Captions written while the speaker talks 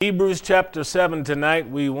Hebrews chapter 7 tonight.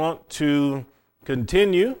 We want to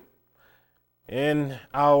continue in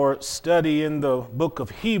our study in the book of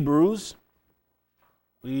Hebrews.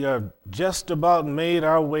 We are just about made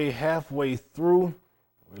our way halfway through.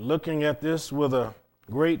 We're looking at this with a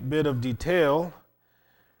great bit of detail.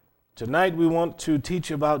 Tonight we want to teach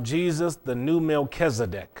about Jesus, the new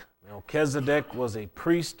Melchizedek. Melchizedek was a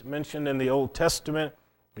priest mentioned in the Old Testament.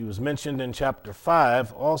 He was mentioned in chapter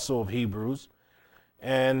 5 also of Hebrews.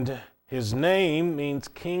 And his name means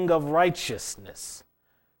King of Righteousness.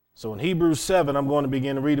 So in Hebrews 7, I'm going to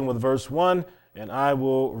begin reading with verse 1, and I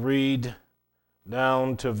will read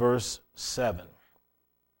down to verse 7.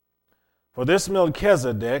 For this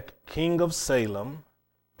Melchizedek, king of Salem,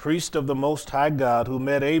 priest of the Most High God, who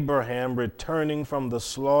met Abraham returning from the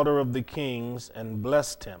slaughter of the kings and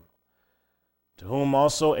blessed him, to whom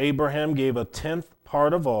also Abraham gave a tenth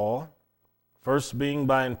part of all, first being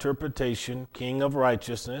by interpretation king of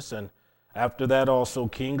righteousness, and after that also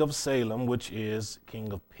king of Salem, which is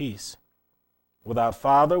king of peace. Without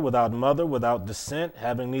father, without mother, without descent,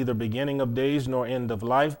 having neither beginning of days nor end of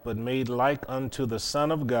life, but made like unto the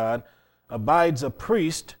Son of God, abides a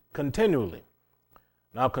priest continually.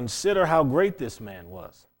 Now consider how great this man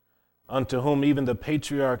was, unto whom even the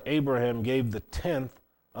patriarch Abraham gave the tenth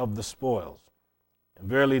of the spoils. And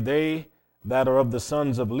verily they that are of the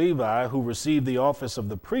sons of Levi, who receive the office of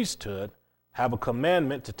the priesthood, have a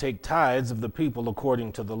commandment to take tithes of the people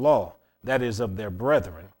according to the law, that is, of their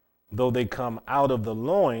brethren, though they come out of the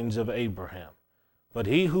loins of Abraham. But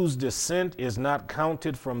he whose descent is not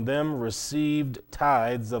counted from them received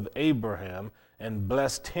tithes of Abraham, and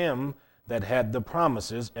blessed him that had the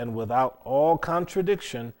promises, and without all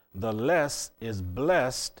contradiction, the less is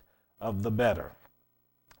blessed of the better.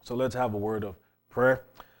 So let's have a word of prayer.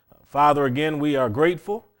 Father, again, we are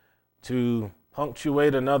grateful to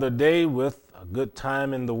punctuate another day with a good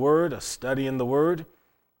time in the Word, a study in the Word.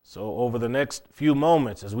 So over the next few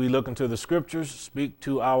moments, as we look into the Scriptures, speak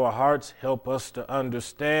to our hearts, help us to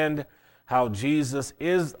understand how Jesus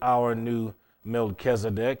is our new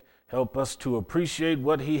Melchizedek. Help us to appreciate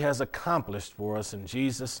what he has accomplished for us. In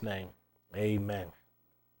Jesus' name, amen.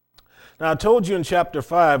 Now, I told you in chapter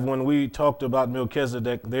 5, when we talked about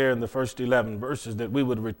Melchizedek there in the first 11 verses, that we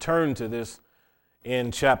would return to this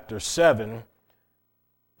in chapter 7.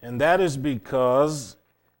 And that is because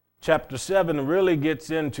chapter 7 really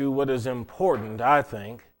gets into what is important, I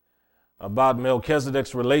think, about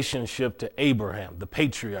Melchizedek's relationship to Abraham, the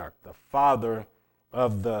patriarch, the father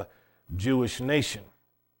of the Jewish nation.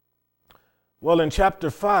 Well, in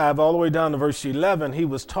chapter 5, all the way down to verse 11, he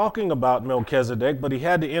was talking about Melchizedek, but he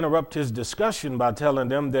had to interrupt his discussion by telling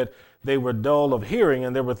them that they were dull of hearing,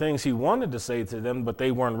 and there were things he wanted to say to them, but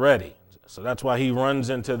they weren't ready. So that's why he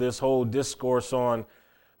runs into this whole discourse on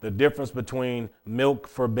the difference between milk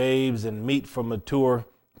for babes and meat for mature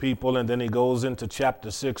people, and then he goes into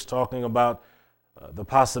chapter 6 talking about the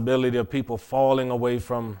possibility of people falling away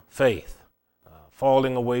from faith,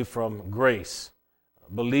 falling away from grace,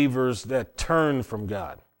 believers that turn from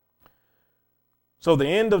God. So the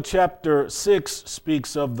end of chapter 6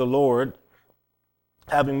 speaks of the Lord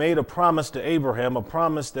having made a promise to Abraham, a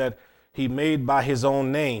promise that he made by his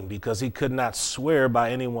own name because he could not swear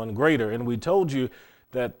by anyone greater. And we told you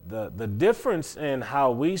that the difference in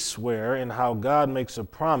how we swear and how God makes a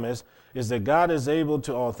promise is that God is able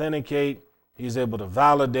to authenticate, he's able to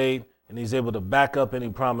validate, and he's able to back up any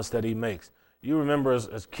promise that he makes. You remember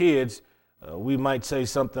as kids, we might say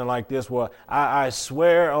something like this, well, I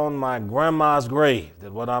swear on my grandma's grave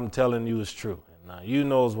that what I'm telling you is true. And now you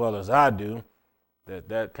know as well as I do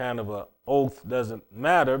that kind of an oath doesn't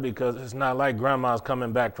matter because it's not like grandma's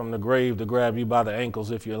coming back from the grave to grab you by the ankles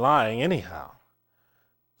if you're lying anyhow.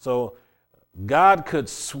 So God could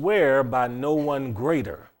swear by no one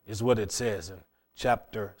greater is what it says in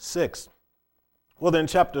chapter 6. Well, then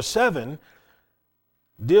chapter 7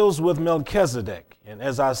 deals with Melchizedek. And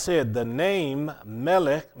as I said, the name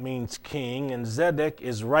Melech means king, and Zedek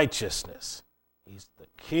is righteousness. He's the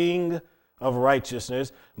king of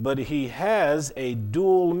righteousness, but he has a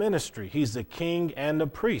dual ministry. He's a king and a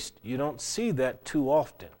priest. You don't see that too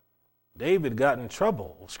often. Saul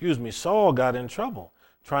got in trouble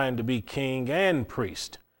trying to be king and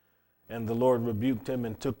priest. And the Lord rebuked him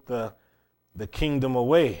and took the kingdom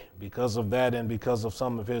away because of that and because of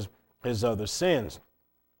some of his other sins.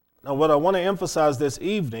 Now, what I want to emphasize this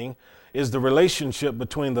evening is the relationship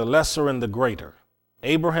between the lesser and the greater.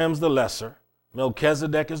 Abraham's the lesser.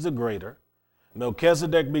 Melchizedek is the greater.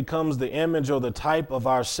 Melchizedek becomes the image or the type of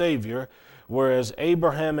our Savior, whereas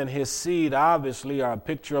Abraham and his seed obviously are a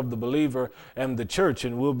picture of the believer and the church,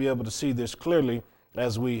 and we'll be able to see this clearly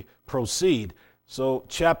as we proceed. So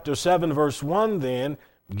chapter 7, verse 1 then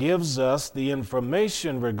gives us the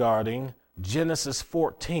information regarding Genesis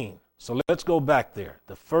 14. So let's go back there.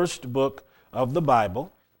 The first book of the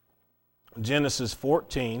Bible, Genesis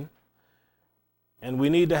 14. And we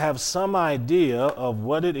need to have some idea of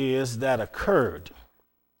what it is that occurred.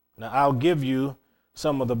 Now, I'll give you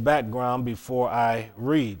some of the background before I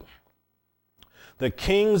read. The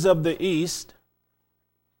kings of the east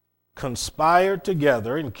conspired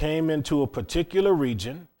together and came into a particular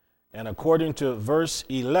region, and according to verse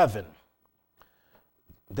 11,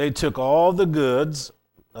 they took all the goods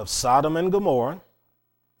of Sodom and Gomorrah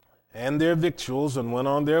and their victuals and went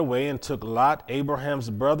on their way and took Lot, Abraham's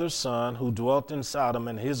brother's son, who dwelt in Sodom,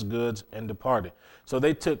 and his goods and departed. So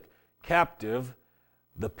they took captive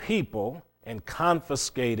the people and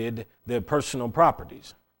confiscated their personal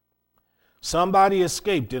properties. Somebody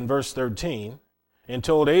escaped in verse 13 and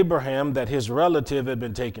told Abraham that his relative had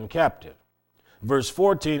been taken captive. Verse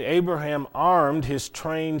 14, Abraham armed his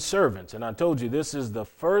trained servants. And I told you this is the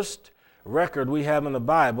first record we have in the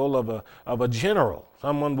Bible of a general,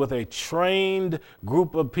 someone with a trained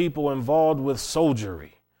group of people involved with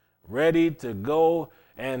soldiery, ready to go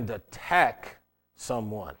and attack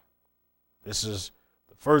someone. This is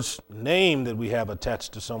the first name that we have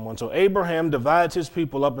attached to someone. So Abraham divides his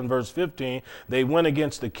people up in verse 15. They went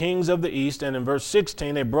against the kings of the east, and in verse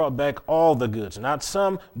 16 they brought back all the goods, not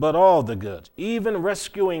some, but all the goods, even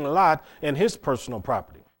rescuing Lot and his personal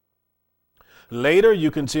property. Later,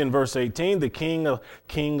 you can see in verse 18, the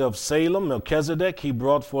king of Salem, Melchizedek, he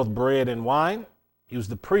brought forth bread and wine. He was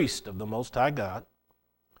the priest of the Most High God.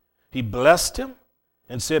 He blessed him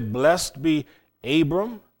and said, "Blessed be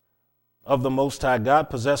Abram of the Most High God,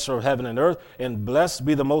 possessor of heaven and earth, and blessed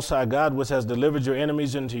be the Most High God, which has delivered your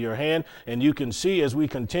enemies into your hand." And you can see as we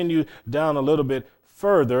continue down a little bit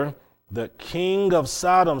further, the king of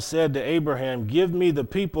Sodom said to Abraham, "Give me the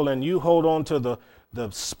people and you hold on to the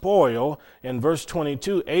spoil." In verse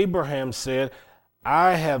 22, Abraham said,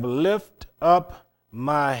 "I have lifted up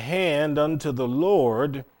my hand unto the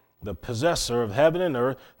Lord, the possessor of heaven and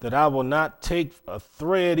earth, that I will not take a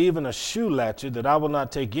thread, even a shoe latchet, that I will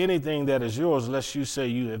not take anything that is yours, lest you say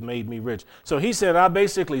you have made me rich." So he said, I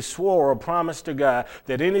basically swore or promised to God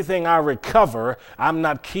that anything I recover, I'm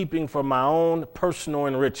not keeping for my own personal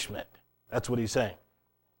enrichment. That's what he's saying.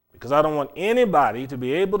 Because I don't want anybody to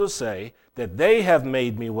be able to say that they have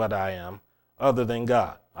made me what I am other than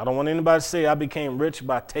God. I don't want anybody to say I became rich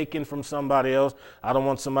by taking from somebody else. I don't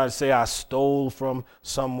want somebody to say I stole from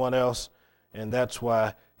someone else. And that's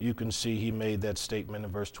why you can see he made that statement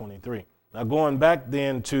in verse 23. Now going back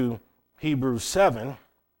then to Hebrews 7,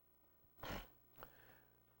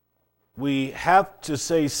 we have to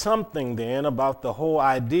say something then about the whole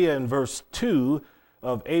idea in verse 2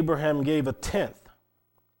 of Abraham gave a tenth.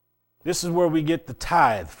 This is where we get the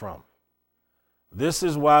tithe from. This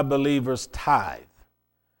is why believers tithe.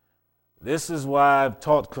 This is why I've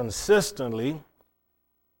taught consistently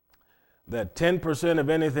that 10%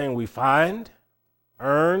 of anything we find,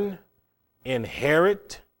 earn,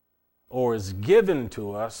 inherit, or is given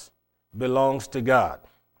to us belongs to God.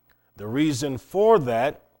 The reason for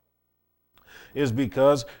that is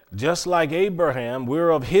because just like Abraham,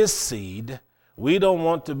 we're of his seed. We don't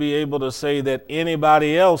want to be able to say that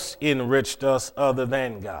anybody else enriched us other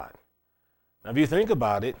than God. Now, if you think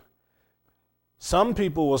about it, some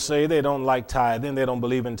people will say they don't like tithing, they don't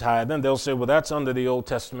believe in tithing. They'll say, well, that's under the Old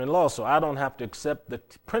Testament law, so I don't have to accept the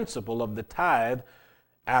principle of the tithe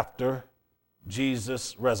after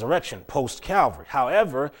Jesus' resurrection, post-Calvary.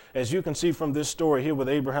 However, as you can see from this story here with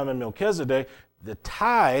Abraham and Melchizedek, the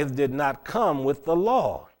tithe did not come with the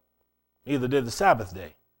law. Neither did the Sabbath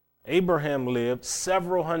day. Abraham lived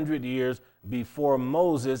several hundred years before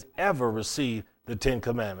Moses ever received the Ten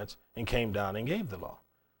Commandments and came down and gave the law.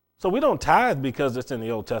 So we don't tithe because it's in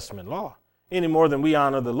the Old Testament law, any more than we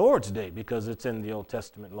honor the Lord's Day because it's in the Old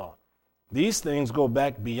Testament law. These things go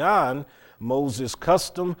back beyond Moses'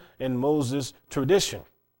 custom and Moses' tradition.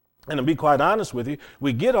 And to be quite honest with you,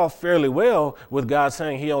 we get off fairly well with God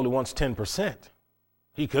saying he only wants 10%.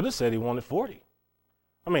 He could have said he wanted 40.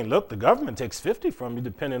 I mean, look, the government takes 50 from you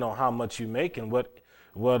depending on how much you make and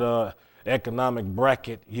what economic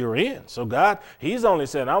bracket you're in. So God, he's only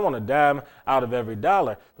saying, I want a dime out of every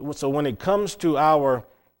dollar. So when it comes to our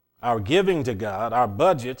giving to God, our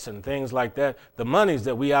budgets and things like that, the monies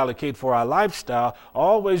that we allocate for our lifestyle,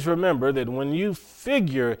 always remember that when you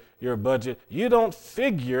figure your budget, you don't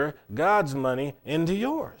figure God's money into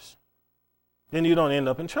yours. Then you don't end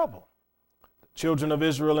up in trouble. The children of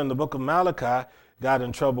Israel in the book of Malachi got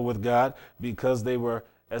in trouble with God because they were,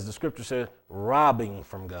 as the scripture says, robbing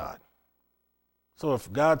from God. So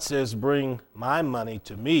if God says, bring my money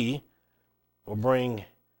to me, or bring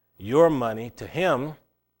your money to him,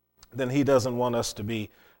 then he doesn't want us to be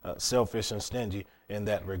selfish and stingy in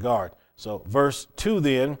that regard. So verse 2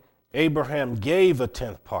 then, Abraham gave a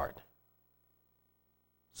tenth part.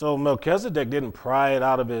 So Melchizedek didn't pry it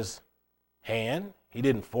out of his hand. He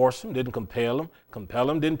didn't force him, didn't compel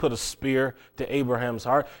him, didn't put a spear to Abraham's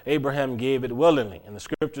heart. Abraham gave it willingly. And the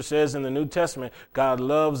scripture says in the New Testament, God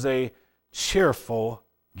loves a cheerful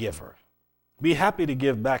giver. Be happy to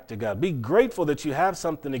give back to God. Be grateful that you have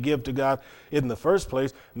something to give to God in the first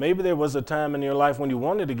place. Maybe there was a time in your life when you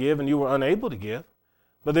wanted to give and you were unable to give.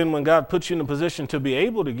 But then when God puts you in a position to be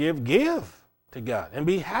able to give to God and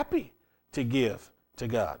be happy to give to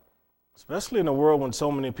God, especially in a world when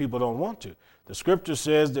so many people don't want to. The scripture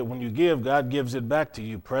says that when you give, God gives it back to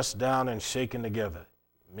you, pressed down and shaken together.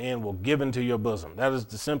 Men will give into your bosom. That is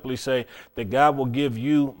to simply say that God will give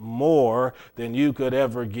you more than you could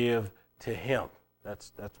ever give to him.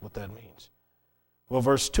 That's what that means. Well,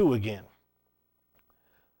 verse 2 again.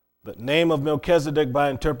 The name of Melchizedek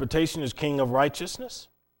by interpretation is King of Righteousness.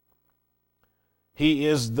 He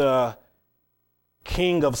is the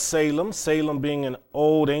King of Salem, Salem being an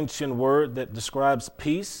old ancient word that describes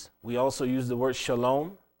peace. We also use the word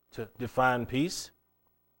shalom to define peace.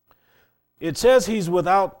 It says he's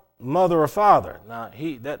without mother or father. Now,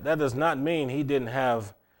 that does not mean he didn't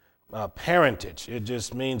have parentage. It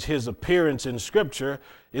just means his appearance in Scripture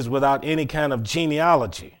is without any kind of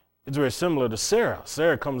genealogy. It's very similar to Sarah.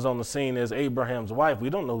 Sarah comes on the scene as Abraham's wife.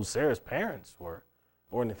 We don't know who Sarah's parents were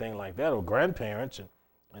or anything like that, or grandparents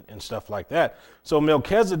and stuff like that. So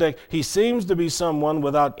Melchizedek, he seems to be someone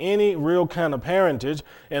without any real kind of parentage,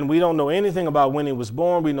 and we don't know anything about when he was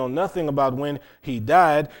born. We know nothing about when he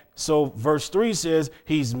died. So verse 3 says,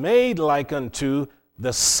 he's made like unto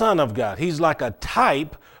the Son of God. He's like a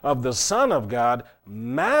type of the Son of God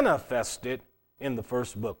manifested in the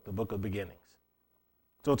first book, the book of beginnings.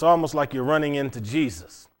 So it's almost like you're running into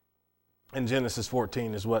Jesus in Genesis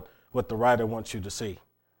 14 is what the writer wants you to see.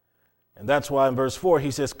 And that's why in verse 4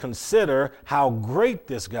 he says, consider how great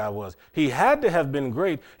this guy was. He had to have been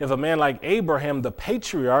great if a man like Abraham, the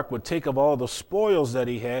patriarch, would take of all the spoils that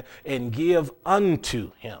he had and give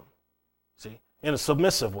unto him. See, in a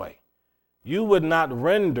submissive way. You would not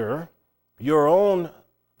render your own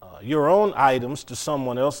items to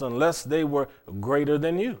someone else unless they were greater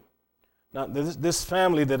than you. Now, this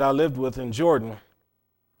family that I lived with in Jordan,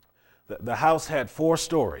 the house had 4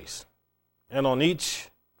 stories, and on each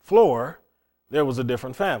floor there was a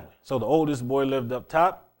different family. So the oldest boy lived up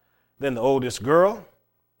top, then the oldest girl,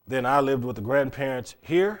 then I lived with the grandparents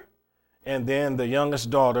here, and then the youngest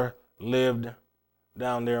daughter lived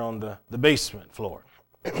down there on the basement floor.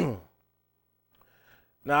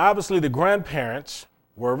 Now, obviously, the grandparents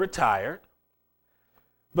were retired,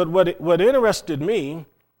 but what interested me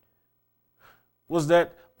was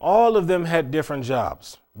that all of them had different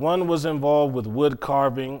jobs. One was involved with wood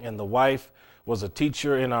carving, and the wife was a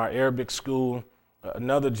teacher in our Arabic school.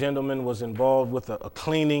 Another gentleman was involved with a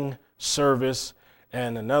cleaning service,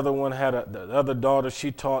 and another one had the other daughter,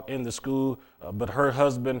 she taught in the school, but her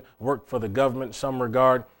husband worked for the government in some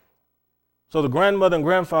regard. So the grandmother and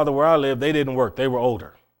grandfather where I lived, they didn't work. They were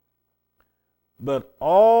older. But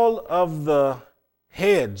all of the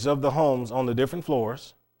heads of the homes on the different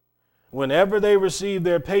floors, whenever they received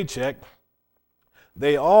their paycheck,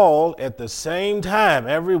 they all at the same time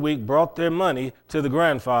every week brought their money to the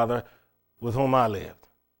grandfather with whom I lived.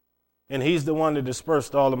 And he's the one that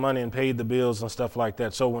dispersed all the money and paid the bills and stuff like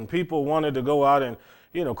that. So when people wanted to go out and,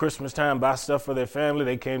 Christmas time, buy stuff for their family,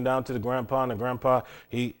 they came down to the grandpa, and the grandpa,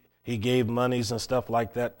 he gave monies and stuff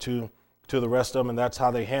like that to the rest of them, and that's how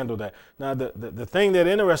they handled that. Now, the thing that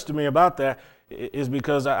interested me about that is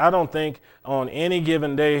because I don't think on any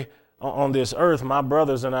given day on this earth, my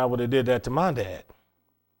brothers and I would have did that to my dad.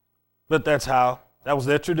 But that was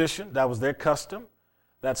their tradition, that was their custom,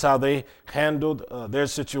 that's how they handled their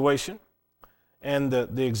situation. And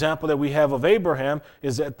the example that we have of Abraham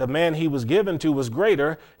is that the man he was given to was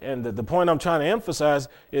greater, and the point I'm trying to emphasize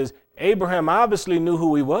is Abraham obviously knew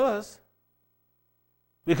who he was,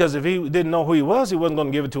 because if he didn't know who he wasn't going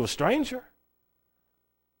to give it to a stranger.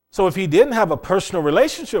 So if he didn't have a personal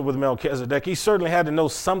relationship with Melchizedek, he certainly had to know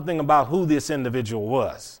something about who this individual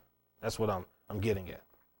was. That's what I'm getting at.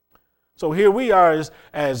 So here we are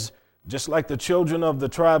as just like the children of the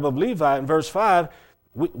tribe of Levi in verse 5,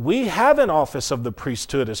 we have an office of the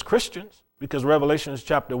priesthood as Christians, because Revelation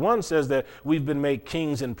chapter 1 says that we've been made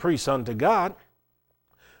kings and priests unto God.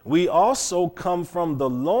 We also come from the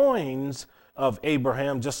loins of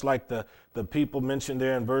Abraham, just like the people mentioned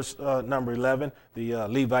there in verse number 11, the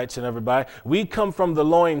Levites and everybody. We come from the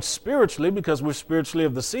loins spiritually because we're spiritually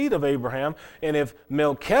of the seed of Abraham. And if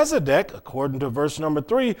Melchizedek, according to verse number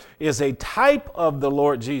 3, is a type of the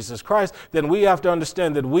Lord Jesus Christ, then we have to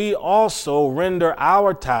understand that we also render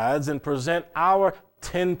our tithes and present our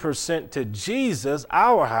 10% to Jesus,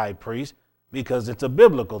 our high priest, because it's a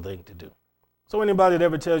biblical thing to do. So anybody that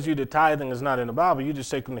ever tells you that tithing is not in the Bible, you just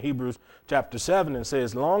take them to Hebrews chapter 7 and say,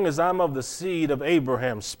 as long as I'm of the seed of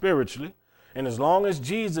Abraham spiritually, and as long as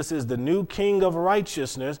Jesus is the new king of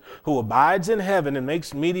righteousness who abides in heaven and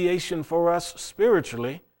makes mediation for us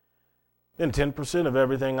spiritually, then 10% of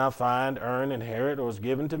everything I find, earn, inherit, or is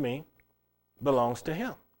given to me belongs to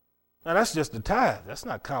him. Now that's just the tithe. That's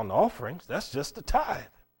not counting offerings. That's just the tithe.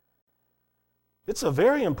 It's a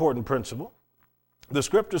very important principle. The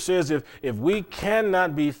scripture says if we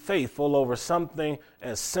cannot be faithful over something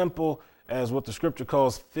as simple as what the scripture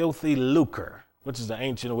calls filthy lucre, which is the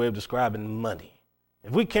ancient way of describing money.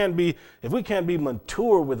 If we can't be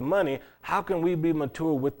mature with money, how can we be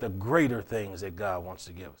mature with the greater things that God wants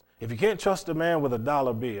to give us? If you can't trust a man with a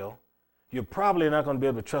dollar bill, you're probably not going to be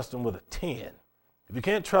able to trust him with a 10. If you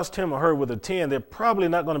can't trust him or her with a 10, they're probably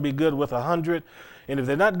not going to be good with 100. And if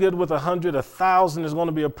they're not good with 100, 1,000 is going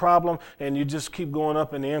to be a problem. And you just keep going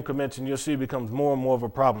up in the increments and you'll see it becomes more and more of a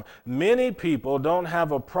problem. Many people don't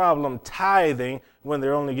have a problem tithing when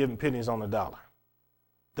they're only giving pennies on the dollar.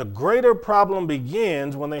 The greater problem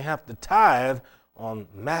begins when they have to tithe on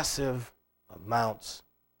massive amounts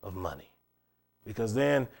of money. Because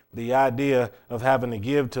then the idea of having to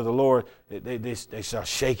give to the Lord, they start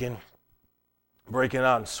shaking, breaking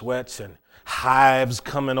out in sweats and hives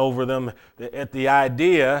coming over them at the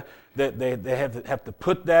idea that they have to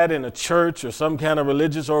put that in a church or some kind of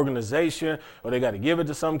religious organization, or they got to give it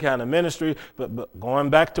to some kind of ministry. But going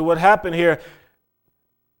back to what happened here,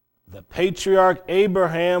 the patriarch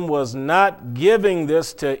Abraham was not giving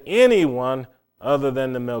this to anyone other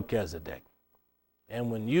than the Melchizedek. And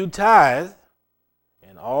when you tithe,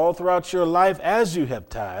 and all throughout your life as you have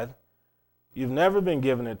tithed, you've never been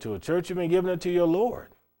giving it to a church. You've been giving it to your Lord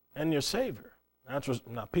and your Savior.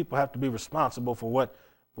 Now, people have to be responsible for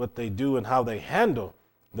what they do and how they handle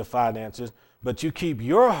the finances, but you keep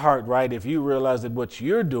your heart right if you realize that what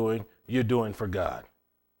you're doing for God.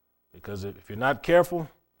 Because if you're not careful,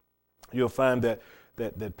 you'll find that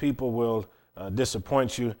people will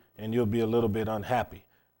disappoint you and you'll be a little bit unhappy.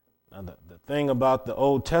 Now, the thing about the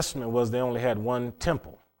Old Testament was they only had one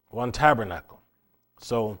temple, one tabernacle.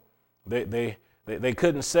 So they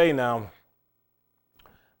couldn't say, now,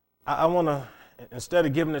 I want to, instead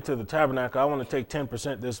of giving it to the tabernacle, I want to take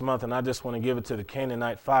 10% this month and I just want to give it to the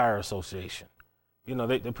Canaanite Fire Association. You know,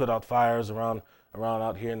 they put out fires around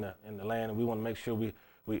out here in the land, and we want to make sure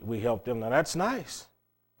we help them. Now, that's nice,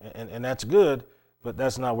 and that's good, but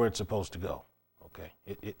that's not where it's supposed to go, okay?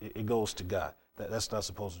 It goes to God. That's not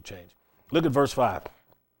supposed to change. Look at verse 5.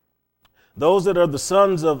 Those that are the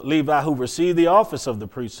sons of Levi who receive the office of the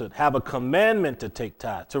priesthood have a commandment to take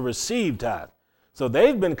tithe, to receive tithe. So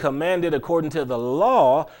they've been commanded according to the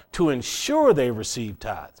law to ensure they receive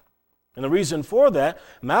tithes. And the reason for that,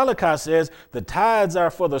 Malachi says the tithes are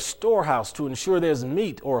for the storehouse to ensure there's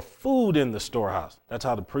meat or food in the storehouse. That's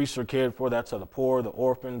how the priests are cared for. That's how the poor, the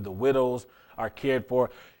orphans, the widows are cared for.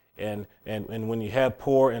 And when you have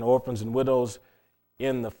poor and orphans and widows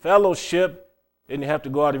in the fellowship, then you have to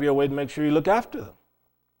go out of your way to make sure you look after them.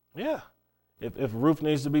 Yeah. If a roof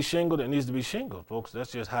needs to be shingled, it needs to be shingled, folks.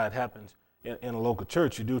 That's just how it happens in a local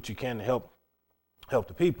church. You do what you can to help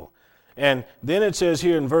the people. And then it says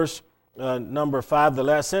here in verse number 5, the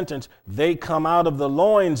last sentence, they come out of the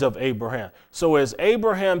loins of Abraham. So as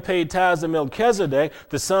Abraham paid tithes to Melchizedek,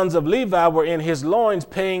 the sons of Levi were in his loins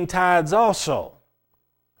paying tithes also.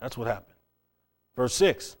 That's what happened. Verse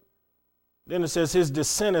 6. Then it says his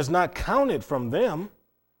descent is not counted from them,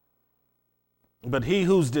 but he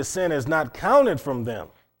whose descent is not counted from them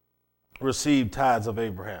received tithes of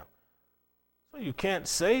Abraham. So you can't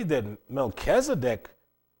say that Melchizedek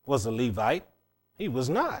was a Levite. He was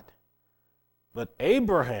not. But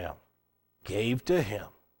Abraham gave to him,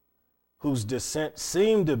 whose descent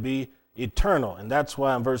seemed to be eternal. And that's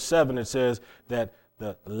why in verse 7 it says that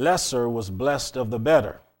the lesser was blessed of the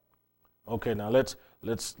better. Okay, now let's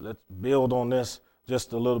build on this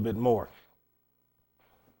just a little bit more.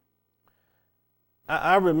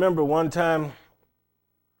 I remember one time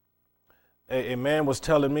a man was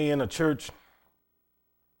telling me in a church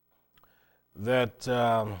that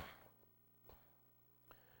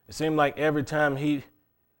it seemed like every time he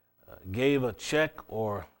gave a check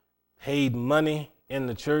or paid money in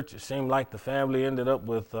the church, it seemed like the family ended up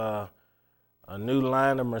with a new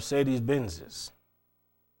line of Mercedes Benzes.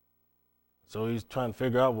 So he's trying to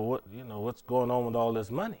figure out, well, what's going on with all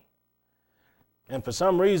this money? And for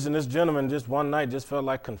some reason, this gentleman just one night just felt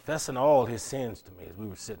like confessing all his sins to me as we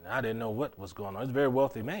were sitting there. I didn't know what was going on. He's a very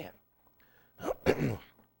wealthy man.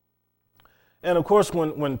 And of course,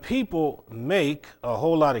 when people make a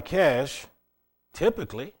whole lot of cash,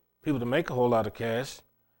 typically, people that make a whole lot of cash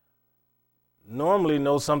normally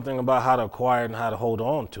know something about how to acquire it and how to hold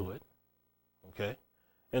on to it. Okay?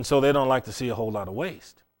 And so they don't like to see a whole lot of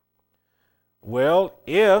waste. Well,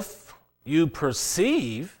 if you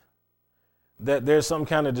perceive that there's some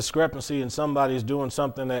kind of discrepancy and somebody's doing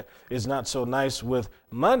something that is not so nice with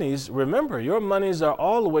monies, remember, your monies are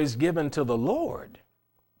always given to the Lord.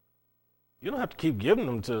 You don't have to keep giving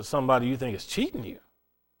them to somebody you think is cheating you.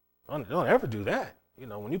 Don't ever do that.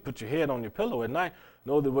 When you put your head on your pillow at night,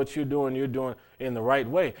 know that what you're doing in the right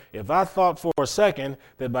way. If I thought for a second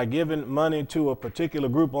that by giving money to a particular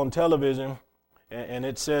group on television, and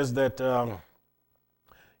it says that,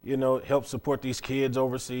 help support these kids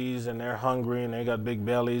overseas and they're hungry and they got big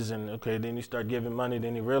bellies, and okay, then you start giving money,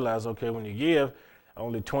 then you realize, okay, when you give,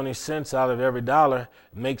 only 20 cents out of every dollar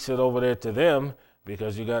makes it over there to them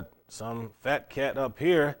because you got some fat cat up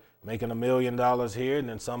here making $1 million here and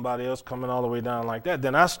then somebody else coming all the way down like that.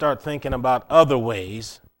 Then I start thinking about other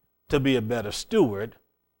ways to be a better steward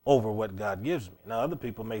over what God gives me. Now, other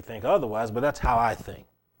people may think otherwise, but that's how I think.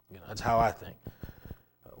 That's how I think.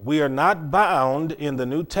 We are not bound in the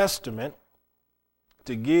New Testament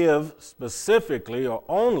to give specifically or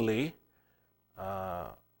only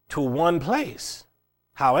to one place.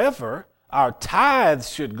 However, our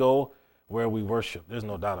tithes should go where we worship. There's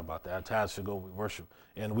no doubt about that. Our tithes should go where we worship.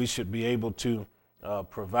 And we should be able to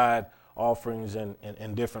provide offerings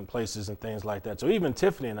in different places and things like that. So even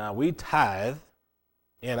Tiffany and I, we tithe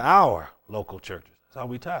in our local churches. That's how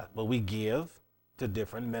we tithe. But we give to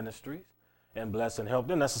different ministries and bless and help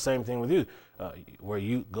them. That's the same thing with you. Where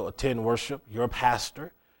you go attend worship, you're a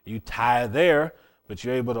pastor, you tithe there, but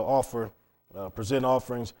you're able to present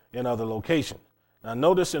offerings in other locations. Now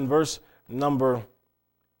notice in verse number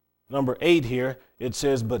 8 here, it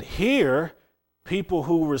says, but here, people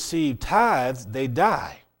who receive tithes, they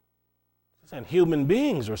die. And human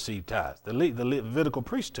beings receive tithes, the Levitical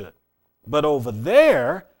priesthood. But over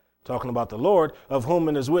there, talking about the Lord, of whom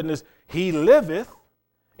it is witness, he liveth,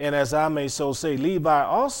 and as I may so say, Levi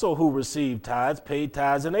also who received tithes, paid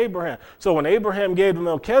tithes in Abraham. So when Abraham gave to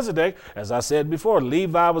Melchizedek, as I said before,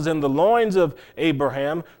 Levi was in the loins of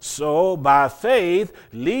Abraham. So by faith,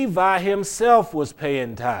 Levi himself was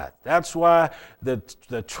paying tithes. That's why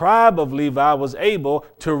the tribe of Levi was able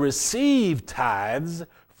to receive tithes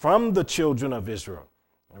from the children of Israel.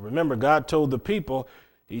 And remember, God told the people,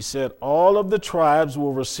 he said, all of the tribes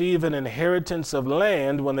will receive an inheritance of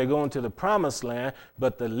land when they go into the promised land,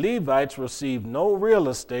 but the Levites received no real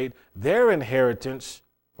estate. Their inheritance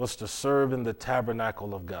was to serve in the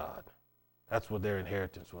tabernacle of God. That's what their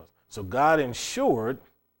inheritance was. So God ensured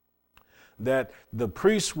that the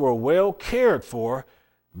priests were well cared for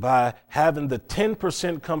by having the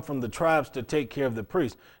 10% come from the tribes to take care of the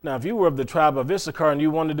priests. Now, if you were of the tribe of Issachar and you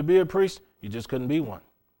wanted to be a priest, you just couldn't be one.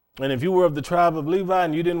 And if you were of the tribe of Levi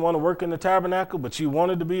and you didn't want to work in the tabernacle, but you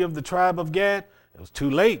wanted to be of the tribe of Gad, it was too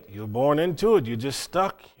late. You were born into it. You're just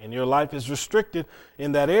stuck, and your life is restricted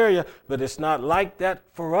in that area. But it's not like that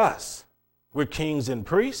for us. We're kings and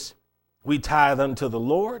priests. We tithe unto the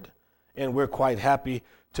Lord, and we're quite happy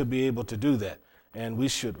to be able to do that. And we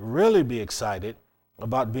should really be excited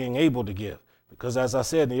about being able to give. Because as I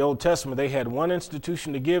said, in the Old Testament, they had one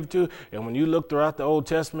institution to give to, and when you look throughout the Old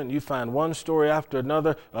Testament, you find one story after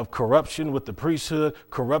another of corruption with the priesthood,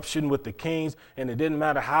 corruption with the kings, and it didn't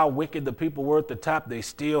matter how wicked the people were at the top, they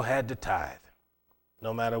still had to tithe,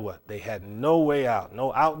 no matter what. They had no way out,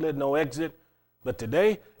 no outlet, no exit. But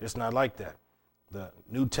today, it's not like that. The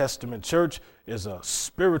New Testament church is a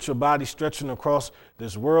spiritual body stretching across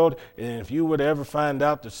this world, and if you were to ever find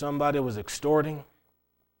out that somebody was extorting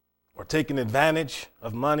or taking advantage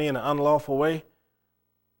of money in an unlawful way,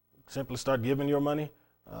 simply start giving your money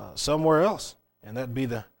somewhere else, and that'd be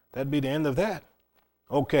the end of that.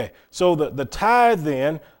 Okay, so the tithe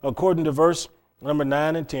then, according to verse number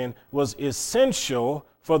 9 and 10, was essential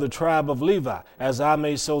for the tribe of Levi. As I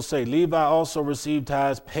may so say, Levi also received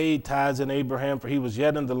tithes, paid tithes in Abraham, for he was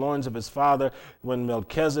yet in the loins of his father when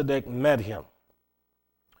Melchizedek met him.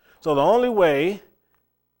 So the only way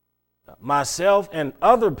myself and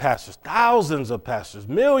other pastors, thousands of pastors,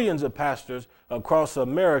 millions of pastors across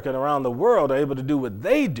America and around the world are able to do what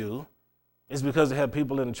they do is because they have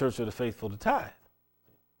people in the church that are faithful to tithe,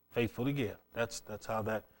 faithful to give. That's how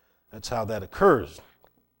that occurs.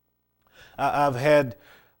 I've had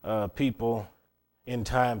people in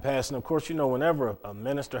time past, and of course, whenever a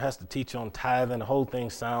minister has to teach on tithing, the whole thing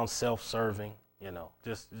sounds self-serving,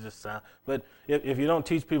 just sound. But if you don't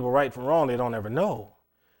teach people right from wrong, they don't ever know.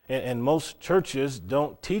 And most churches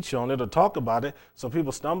don't teach on it or talk about it, so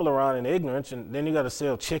people stumble around in ignorance, and then you got to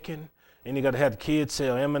sell chicken, and you got to have the kids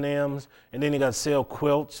sell M&Ms, and then you got to sell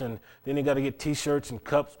quilts, and then you got to get T-shirts and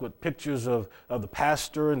cups with pictures of the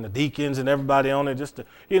pastor and the deacons and everybody on it. Just to,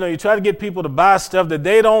 you try to get people to buy stuff that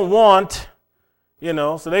they don't want,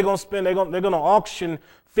 so they're gonna spend, they're gonna auction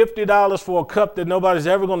 $50 for a cup that nobody's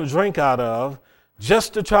ever gonna drink out of,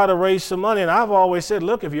 just to try to raise some money. And I've always said,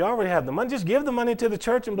 look, if you already have the money, just give the money to the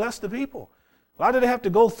church and bless the people. Why do they have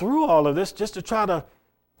to go through all of this just to try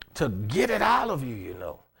to get it out of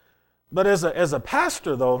you, But as a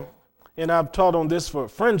pastor, though, and I've taught on this for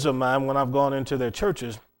friends of mine when I've gone into their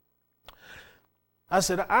churches, I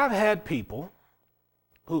said, I've had people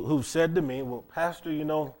who said to me, well, Pastor,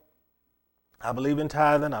 I believe in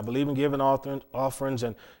tithing, I believe in giving offerings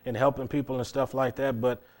and helping people and stuff like that,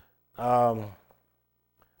 but I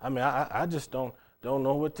just don't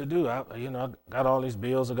know what to do. I got all these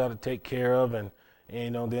bills I got to take care of, and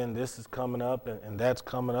then this is coming up and that's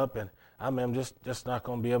coming up, and I'm just not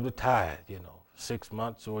going to be able to tithe, 6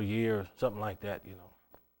 months or a year or something like that,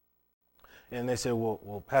 And they said,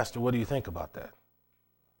 well, Pastor, what do you think about that?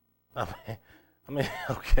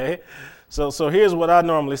 Okay. So here's what I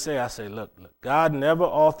normally say. I say, look, God never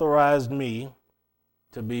authorized me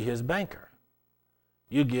to be his banker.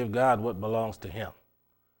 You give God what belongs to him.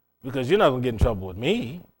 Because you're not going to get in trouble with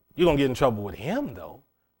me. You're going to get in trouble with him, though.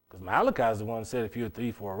 Because Malachi is the one who said if you're a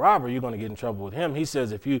thief or a robber, you're going to get in trouble with him. He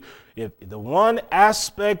says if the one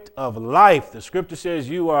aspect of life, the scripture says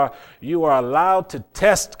you are allowed to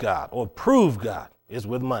test God or prove God, is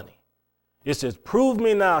with money. It says, prove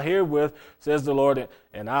me now herewith, says the Lord,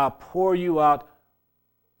 and I'll pour you out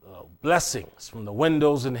blessings from the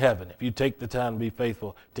windows in heaven if you take the time to be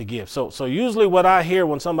faithful to give. So usually what I hear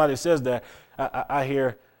when somebody says that, I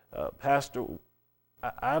hear, Pastor,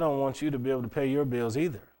 I don't want you to be able to pay your bills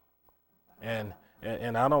either. And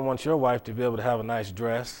I don't want your wife to be able to have a nice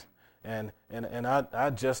dress. And I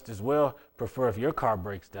just as well prefer if your car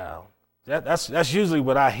breaks down. That's usually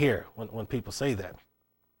what I hear when people say that.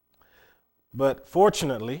 But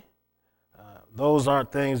fortunately, those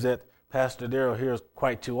aren't things that Pastor Darrell hears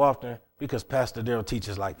quite too often, because Pastor Darrell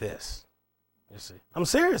teaches like this. You see, I'm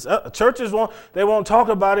serious. Churches won't talk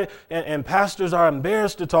about it, and pastors are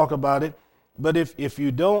embarrassed to talk about it. But if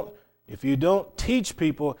you don't teach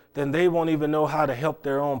people, then they won't even know how to help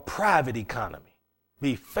their own private economy.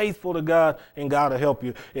 Be faithful to God, and God will help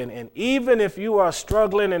you. And even if you are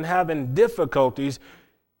struggling and having difficulties,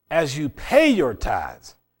 as you pay your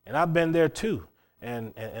tithes, and I've been there too,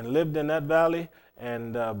 and lived in that valley,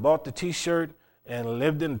 and bought the T-shirt, and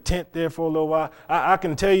lived in a tent there for a little while. I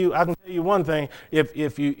can tell you one thing: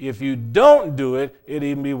 if you don't do it, it'd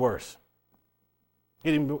even be worse.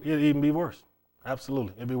 It'd even be worse.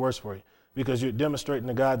 Absolutely, it'd be worse for you, because you're demonstrating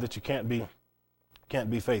to God that you can't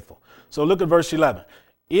be faithful. So look at verse 11.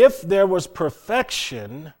 If there was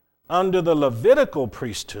perfection under the Levitical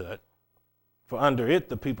priesthood, for under it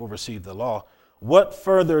the people received the law, what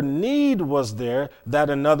further need was there that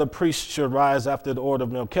another priest should rise after the order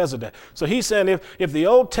of Melchizedek? So he's saying if the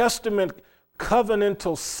Old Testament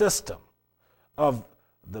covenantal system of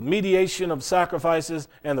the mediation of sacrifices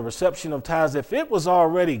and the reception of tithes, if it was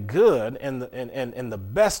already good and the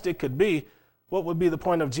best it could be, what would be the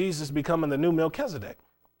point of Jesus becoming the new Melchizedek?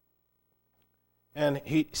 And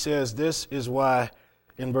he says this is why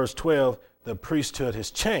in verse 12 the priesthood has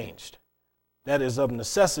changed. That is of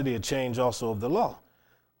necessity a change also of the law.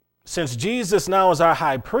 Since Jesus now is our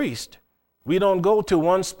high priest, we don't go to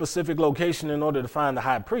one specific location in order to find the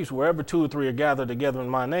high priest. Wherever 2 or 3 are gathered together in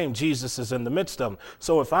my name, Jesus is in the midst of them.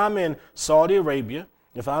 So if I'm in Saudi Arabia,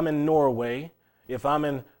 if I'm in Norway, if I'm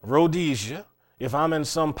in Rhodesia, if I'm in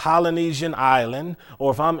some Polynesian island,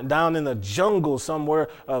 or if I'm down in the jungle somewhere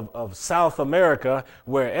of South America,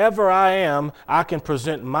 wherever I am, I can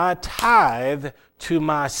present my tithe to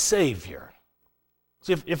my Savior.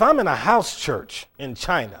 See, if I'm in a house church in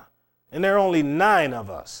China, and there are only 9 of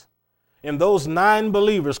us, and those 9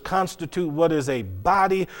 believers constitute what is a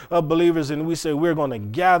body of believers, and we say we're going to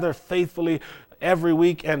gather faithfully every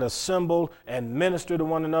week and assemble and minister to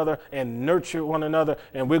one another and nurture one another,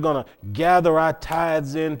 and we're going to gather our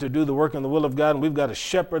tithes in to do the work and the will of God, and we've got a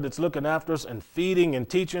shepherd that's looking after us and feeding and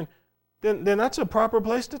teaching, then that's a proper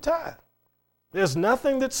place to tithe. There's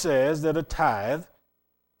nothing that says that a tithe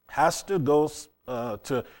has to go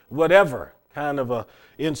to whatever kind of a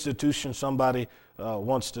institution somebody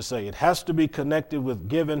wants to say. It has to be connected with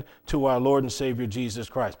giving to our Lord and Savior Jesus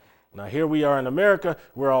Christ. Now, here we are in America.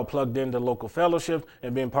 We're all plugged into local fellowship,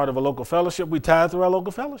 and being part of a local fellowship, we tithe through our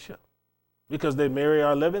local fellowship because they marry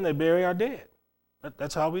our living, they bury our dead.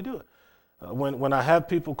 That's how we do it. When I have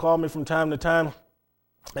people call me from time to time,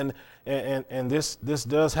 and this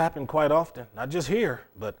does happen quite often, not just here,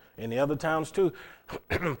 but in the other towns too.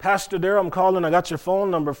 Pastor Darrell, I'm calling. I got your phone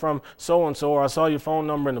number from so-and-so, or I saw your phone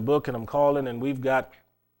number in the book, and I'm calling, and we've got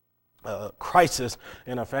a crisis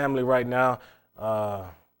in our family right now.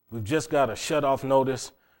 We've just got a shut-off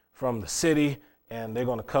notice from the city, and they're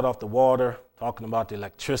going to cut off the water, talking about the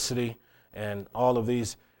electricity and all of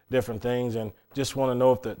these different things, and just want to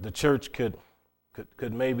know if the church could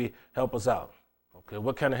maybe help us out. Okay,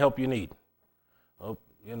 what kind of help you need? Oh,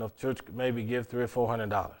 church could maybe give $300 or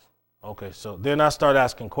 $400. Okay, so then I start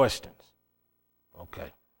asking questions.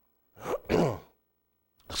 Okay.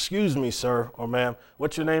 Excuse me, sir or ma'am.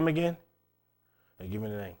 What's your name again? Hey, give me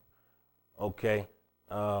the name. Okay.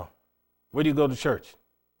 Where do you go to church?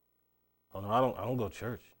 Oh no, I don't go to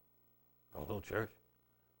church. I don't go to church.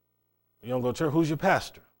 You don't go to church? Who's your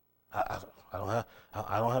pastor? I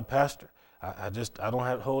don't have pastor. I don't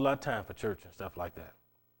have a whole lot of time for church and stuff like that.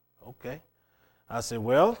 Okay. I said,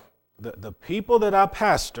 well, the people that I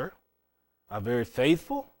pastor are very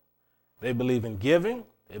faithful. They believe in giving.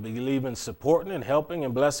 They believe in supporting and helping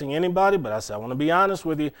and blessing anybody. But I said, I want to be honest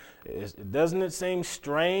with you. Doesn't it seem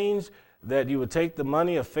strange that you would take the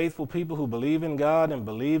money of faithful people who believe in God and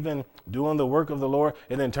believe in doing the work of the Lord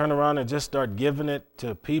and then turn around and just start giving it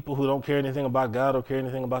to people who don't care anything about God or care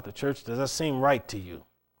anything about the church? Does that seem right to you?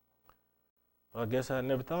 Well, I guess I had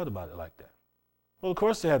never thought about it like that. Well, of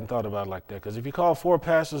course they hadn't thought about it like that, because if you call 4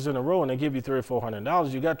 pastors in a row and they give you $300 or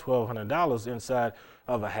 $400, you got $1,200 inside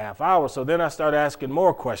of a half hour. So then I start asking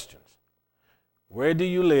more questions. Where do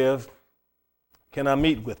you live? Can I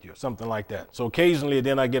meet with you? Something like that. So occasionally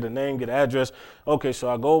then I get a name, get an address. Okay, so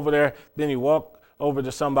I go over there. Then you walk over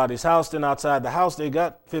to somebody's house. Then outside the house, they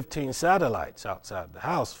got 15 satellites outside the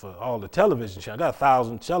house for all the television channels. I got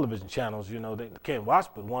 1,000 television channels, they can't watch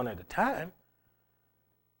but one at a time.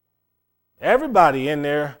 Everybody in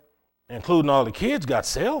there, including all the kids, got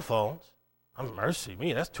cell phones. Mercy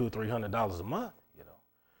me, that's $200 or $300 a month,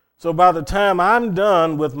 So by the time I'm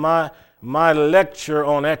done with my lecture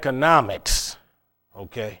on economics,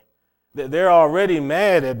 okay, they're already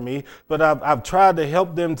mad at me, but I've tried to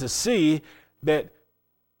help them to see that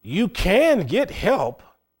you can get help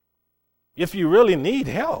if you really need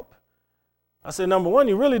help. I said, number one,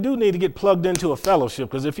 you really do need to get plugged into a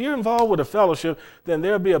fellowship, because if you're involved with a fellowship, then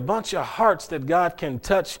there'll be a bunch of hearts that God can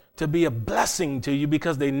touch to be a blessing to you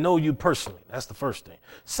because they know you personally. That's the first thing.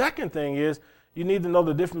 Second thing is you need to know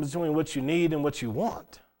the difference between what you need and what you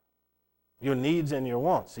want. Your needs and your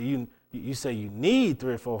wants. So you say you need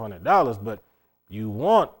 $300 or $400, but you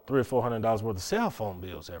want $300 or $400 worth of cell phone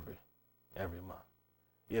bills every month.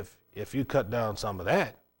 If you cut down some of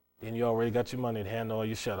that, then you already got your money to handle all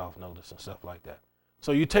your shut-off notice and stuff like that.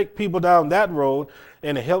 So you take people down that road,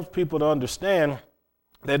 and it helps people to understand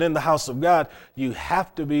that in the house of God, you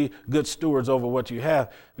have to be good stewards over what you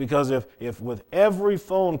have. Because if with every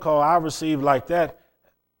phone call I receive like that,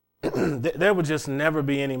 there would just never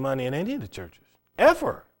be any money in any of the churches,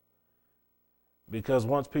 ever. Because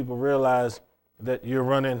once people realize that you're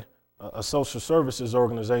running a social services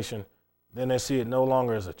organization, then they see it no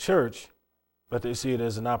longer as a church, but they see it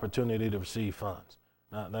as an opportunity to receive funds.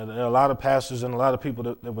 Now, there are a lot of pastors and a lot of people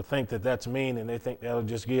that would think that that's mean, and they think they'll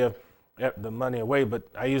just give the money away. But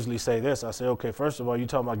I usually say this. I say, okay, first of all, you're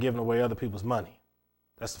talking about giving away other people's money.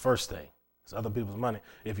 That's the first thing. It's other people's money.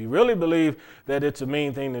 If you really believe that it's a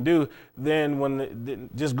mean thing to do, then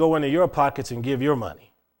just go into your pockets and give your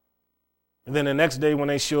money. And then the next day when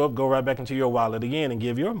they show up, go right back into your wallet again and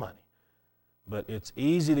give your money. But it's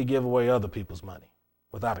easy to give away other people's money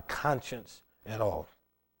without a conscience at all.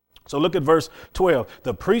 So look at verse 12.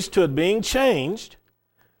 The priesthood being changed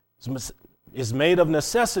is made of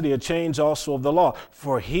necessity a change also of the law.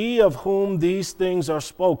 For he of whom these things are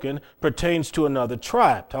spoken pertains to another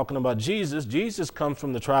tribe. Talking about Jesus. Jesus comes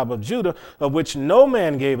from the tribe of Judah, of which no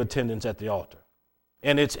man gave attendance at the altar.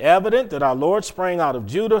 And it's evident that our Lord sprang out of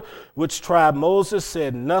Judah, which tribe Moses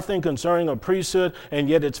said nothing concerning a priesthood, and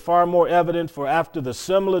yet it's far more evident, for after the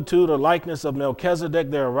similitude or likeness of Melchizedek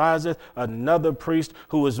there ariseth another priest,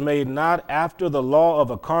 who is made not after the law of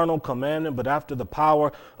a carnal commandment, but after the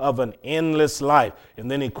power of an endless life. And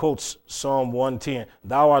then he quotes Psalm 110,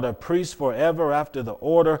 thou art a priest forever after the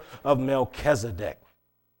order of Melchizedek.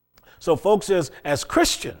 So folks, as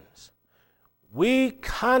Christians, we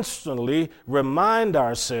constantly remind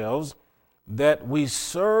ourselves that we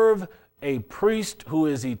serve a priest who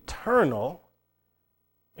is eternal,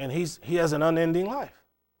 and he has an unending life.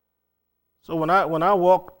 So when I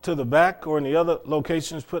walk to the back or in the other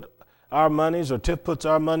locations, put our monies, or Tiff puts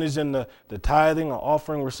our monies in the tithing or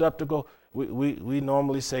offering receptacle, we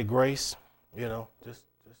normally say grace, just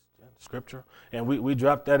scripture, and we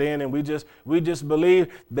drop that in, and we just believe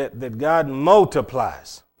that God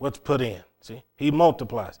multiplies what's put in. See, he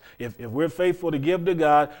multiplies. If we're faithful to give to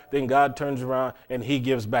God, then God turns around and he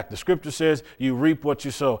gives back. The scripture says you reap what you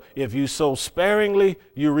sow. If you sow sparingly,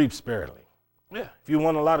 you reap sparingly. Yeah. If you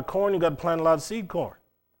want a lot of corn, you got to plant a lot of seed corn.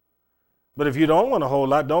 But if you don't want a whole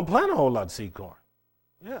lot, don't plant a whole lot of seed corn.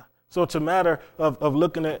 Yeah. So it's a matter of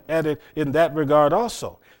looking at it in that regard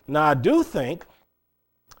also. Now, I do think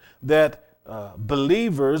that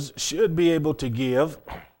believers should be able to give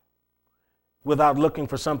without looking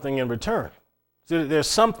for something in return. See, there's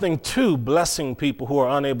something to blessing people who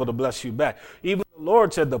are unable to bless you back. Even the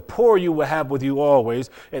Lord said, the poor you will have with you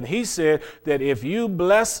always. And he said that if you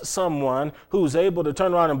bless someone who's able to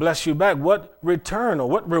turn around and bless you back, what return or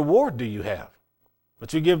what reward do you have?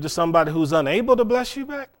 But you give to somebody who's unable to bless you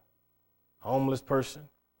back? Homeless person,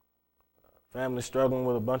 family struggling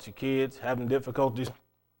with a bunch of kids, having difficulties,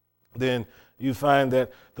 then you find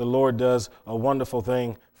that the Lord does a wonderful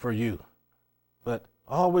thing for you. But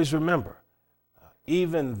always remember,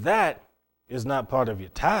 even that is not part of your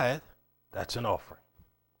tithe. That's an offering.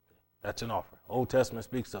 That's an offering. Old Testament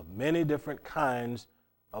speaks of many different kinds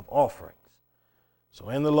of offerings. So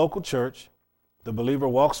in the local church, the believer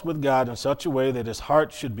walks with God in such a way that his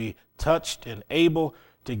heart should be touched and able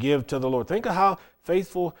to give to the Lord. Think of how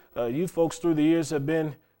faithful you folks through the years have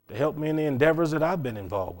been to help me in the endeavors that I've been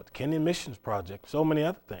involved with. Kenyon Missions Project, so many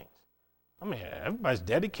other things. I mean, everybody's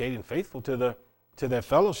dedicated and faithful to their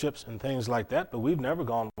fellowships and things like that, but we've never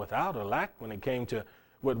gone without or lacked when it came to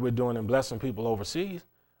what we're doing and blessing people overseas.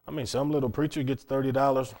 I mean, some little preacher gets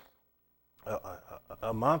 $30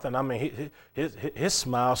 a month, and I mean, his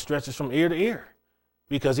smile stretches from ear to ear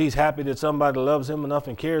because he's happy that somebody loves him enough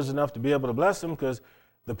and cares enough to be able to bless him, because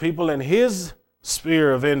the people in his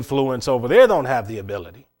sphere of influence over there don't have the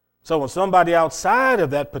ability. So when somebody outside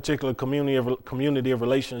of that particular community of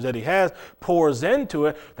relations that he has pours into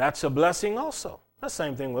it, that's a blessing also. That's the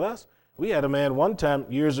same thing with us. We had a man one time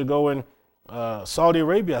years ago in Saudi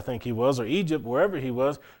Arabia, I think he was, or Egypt, wherever he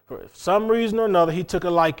was. For some reason or another, he took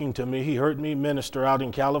a liking to me. He heard me minister out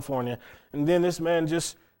in California. And then this man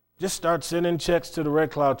just started sending checks to the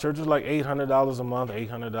Red Cloud Church. It was like $800 a month,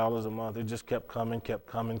 $800 a month. It just kept coming.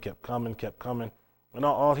 And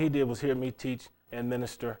all he did was hear me teach and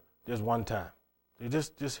minister just one time. You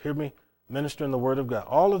just hear me ministering the word of God.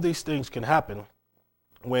 All of these things can happen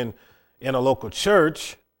when in a local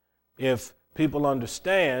church, if people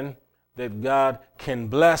understand that God can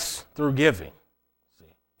bless through giving.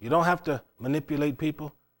 See, you don't have to manipulate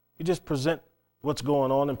people. You just present what's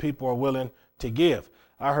going on and people are willing to give.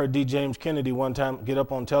 I heard D. James Kennedy one time get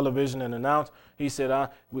up on television and announce, he said,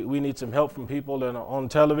 we need some help from people that are on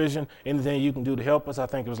television. Anything you can do to help us. I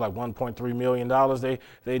think it was like $1.3 million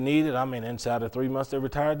they needed. I mean, inside of 3 months, they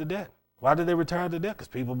retired the debt. Why did they retire the debt? Because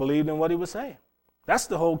people believed in what he was saying. That's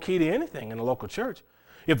the whole key to anything in a local church.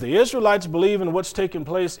 If the Israelites believe in what's taking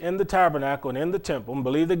place in the tabernacle and in the temple and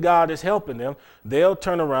believe that God is helping them, they'll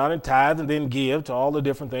turn around and tithe and then give to all the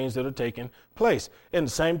different things that are taking place. And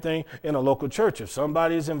the same thing in a local church. If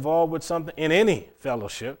somebody is involved with something in any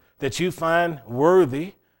fellowship that you find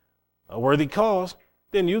worthy, a worthy cause,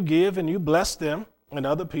 then you give and you bless them, and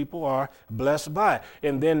other people are blessed by it.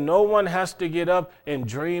 And then no one has to get up and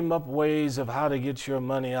dream up ways of how to get your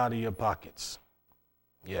money out of your pockets.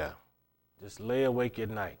 Yeah. Just lay awake at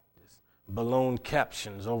night, just balloon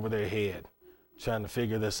captions over their head, trying to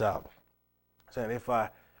figure this out. Saying if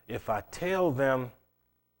I tell them,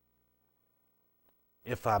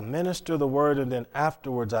 if I minister the word and then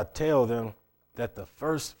afterwards I tell them that the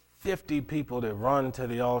first 50 people that run to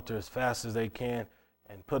the altar as fast as they can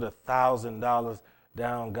and put $1,000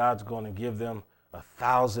 down, God's going to give them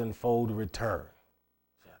 1,000-fold return.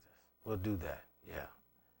 We'll do that. Yeah.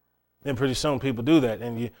 Then pretty soon people do that,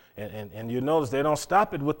 and you notice they don't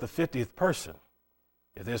stop it with the 50th person.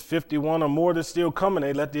 If there's 51 or more that's still coming,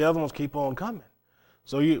 they let the other ones keep on coming.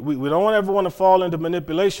 So we don't ever want to fall into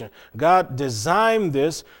manipulation. God designed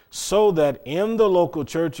this so that in the local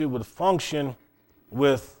church it would function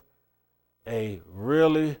with a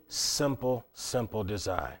really simple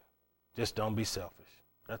design. Just don't be selfish.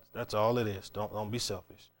 That's all it is. Don't be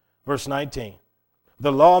selfish. Verse 19,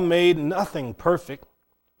 the law made nothing perfect,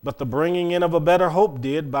 but the bringing in of a better hope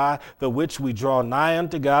did, by the which we draw nigh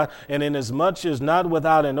unto God. And inasmuch as not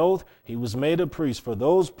without an oath he was made a priest. For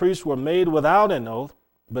those priests were made without an oath,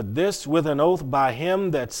 but this with an oath by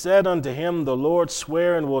him that said unto him, the Lord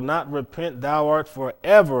swear and will not repent, thou art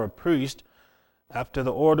forever a priest after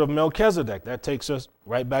the order of Melchizedek. That takes us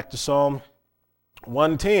right back to Psalm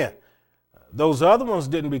 110. Those other ones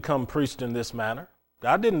didn't become priests in this manner.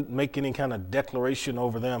 God didn't make any kind of declaration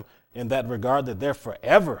over them in that regard that they're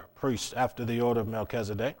forever priests after the order of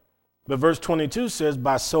Melchizedek. But verse 22 says,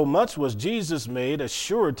 by so much was Jesus made a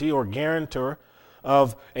surety or guarantor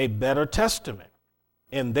of a better testament.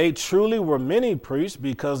 And they truly were many priests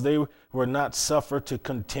because they were not suffered to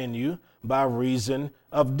continue by reason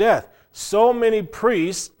of death. So many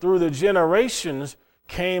priests through the generations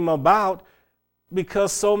came about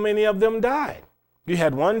because so many of them died. You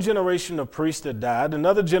had one generation of priests that died,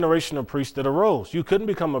 another generation of priests that arose. You couldn't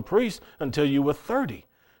become a priest until you were 30.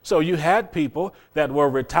 So you had people that were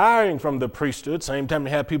retiring from the priesthood. Same time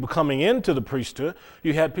you had people coming into the priesthood.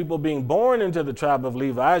 You had people being born into the tribe of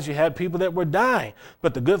Levi. You had people that were dying.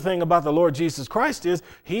 But the good thing about the Lord Jesus Christ is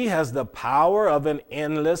he has the power of an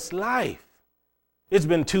endless life. It's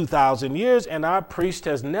been 2,000 years and our priest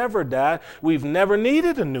has never died. We've never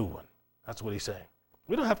needed a new one. That's what he's saying.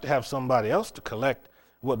 We don't have to have somebody else to collect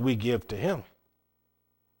what we give to him.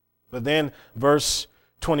 But then verse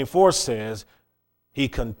 24 says, he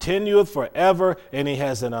continueth forever, and he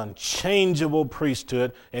has an unchangeable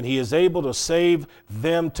priesthood, and he is able to save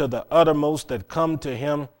them to the uttermost that come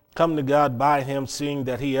to God by him, seeing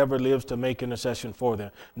that he ever lives to make intercession for them.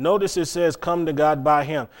 Notice it says, come to God by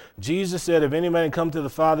him. Jesus said, if any man come to the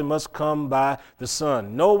Father, must come by the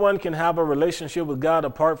Son. No one can have a relationship with God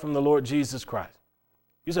apart from the Lord Jesus Christ.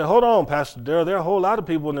 You say, hold on, Pastor Darrell. There are a whole lot of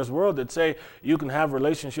people in this world that say you can have a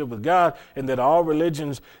relationship with God and that all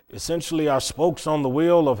religions essentially are spokes on the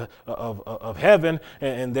wheel of heaven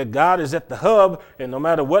and that God is at the hub, and no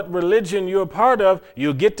matter what religion you're a part of,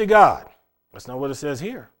 you'll get to God. That's not what it says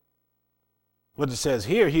here. What it says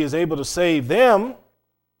here, he is able to save them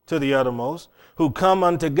to the uttermost who come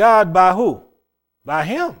unto God by who? By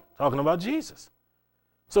him. Talking about Jesus.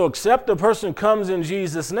 So except a person comes in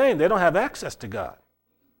Jesus' name, they don't have access to God.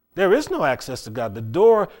 There is no access to God. The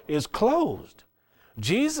door is closed.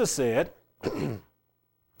 Jesus said,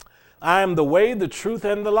 I am the way, the truth,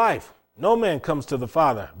 and the life. No man comes to the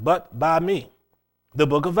Father but by me. The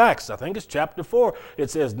book of Acts, I think it's chapter 4, it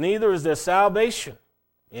says, neither is there salvation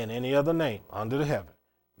in any other name under the heaven,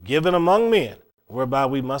 given among men, whereby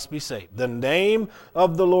we must be saved. The name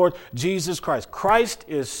of the Lord Jesus Christ. Christ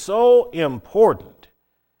is so important,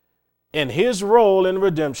 and his role in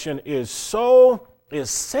redemption is so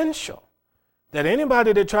essential that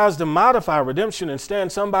anybody that tries to modify redemption and stand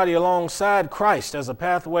somebody alongside Christ as a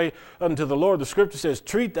pathway unto the Lord, the scripture says,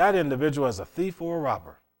 treat that individual as a thief or a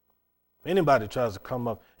robber. Anybody tries to come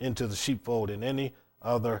up into the sheepfold in any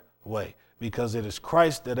other way, because it is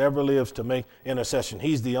Christ that ever lives to make intercession.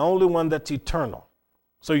 He's the only one that's eternal.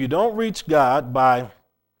 So you don't reach God by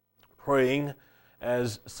praying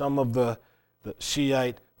as some of the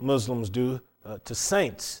Shiite Muslims do, to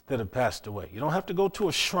saints that have passed away. You don't have to go to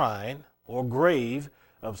a shrine or grave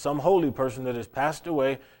of some holy person that has passed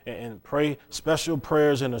away and pray special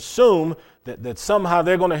prayers and assume that somehow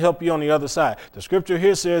they're going to help you on the other side. The scripture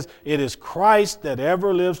here says it is Christ that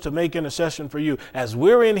ever lives to make intercession for you. As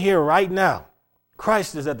we're in here right now,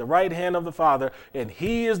 Christ is at the right hand of the Father, and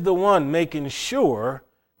he is the one making sure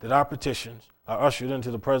that our petitions are ushered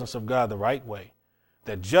into the presence of God the right way,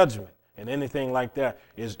 that judgment and anything like that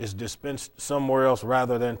is dispensed somewhere else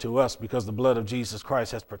rather than to us, because the blood of Jesus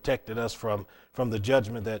Christ has protected us from the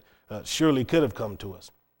judgment that surely could have come to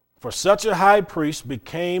us. For such a high priest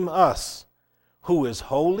became us, who is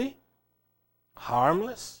holy,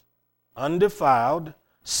 harmless, undefiled,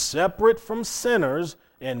 separate from sinners,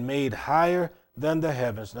 and made higher than the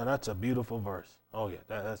heavens. Now that's a beautiful verse. Oh yeah,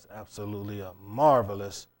 that's absolutely a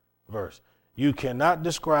marvelous verse. You cannot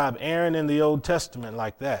describe Aaron in the Old Testament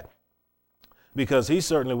like that, because he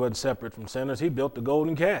certainly wasn't separate from sinners. He built the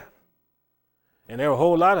golden calf. And there were a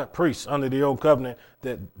whole lot of priests under the old covenant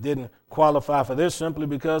that didn't qualify for this simply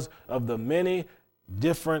because of the many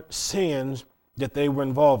different sins that they were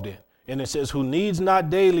involved in. And it says, who needs not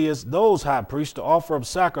daily as those high priests to offer up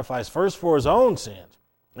sacrifice, first for his own sins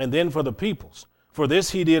and then for the people's. For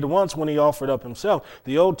this he did once when he offered up himself.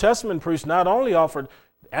 The Old Testament priests not only offered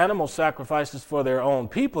animal sacrifices for their own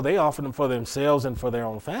people, they offered them for themselves and for their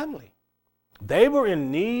own family. They were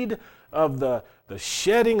in need of the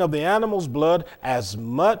shedding of the animal's blood as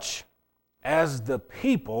much as the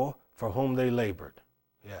people for whom they labored.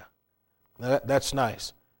 Yeah, that's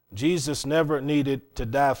nice. Jesus never needed to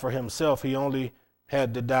die for himself. He only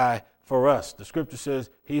had to die for us. The scripture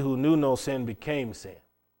says, he who knew no sin became sin.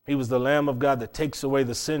 He was the Lamb of God that takes away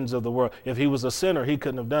the sins of the world. If he was a sinner, he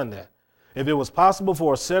couldn't have done that. If it was possible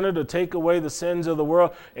for a sinner to take away the sins of the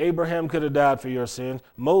world, Abraham could have died for your sins.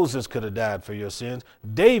 Moses could have died for your sins.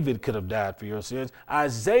 David could have died for your sins.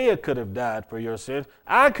 Isaiah could have died for your sins.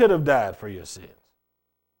 I could have died for your sins.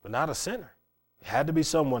 But not a sinner. It had to be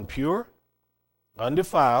someone pure,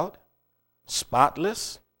 undefiled,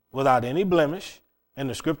 spotless, without any blemish. And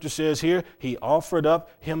the scripture says here, he offered up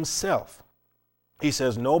himself. He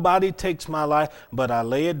says, nobody takes my life, but I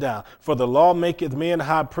lay it down. For the law maketh men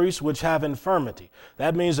high priests which have infirmity.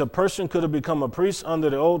 That means a person could have become a priest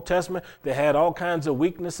under the Old Testament. They had all kinds of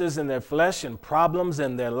weaknesses in their flesh and problems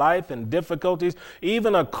in their life and difficulties,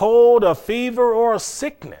 even a cold, a fever, or a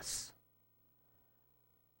sickness.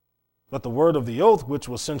 But the word of the oath, which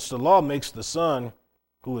was since the law, makes the Son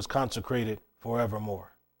who is consecrated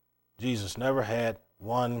forevermore. Jesus never had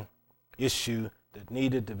one issue that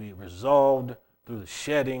needed to be resolved through the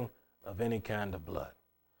shedding of any kind of blood.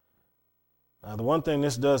 Now, the one thing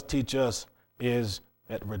this does teach us is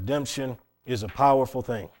that redemption is a powerful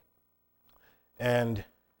thing. And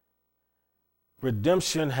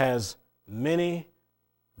redemption has many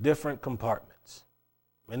different compartments.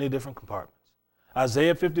 Many different compartments.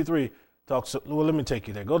 Isaiah 53 talks, well, let me take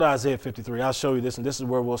you there. Go to Isaiah 53. I'll show you this, and this is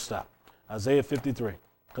where we'll stop. Isaiah 53.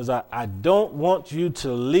 Because I don't want you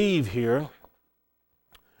to leave here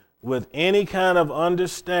with any kind of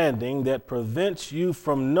understanding that prevents you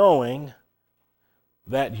from knowing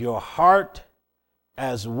that your heart,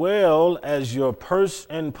 as well as your purse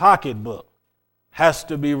and pocketbook, has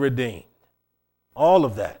to be redeemed. All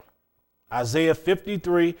of that. Isaiah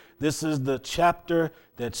 53, this is the chapter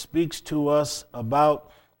that speaks to us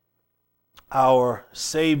about our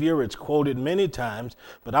Savior. It's quoted many times,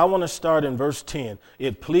 but I want to start in verse 10.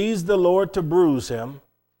 It pleased the Lord to bruise him.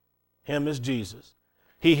 Him is Jesus.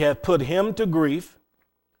 He hath put him to grief.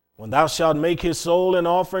 When thou shalt make his soul an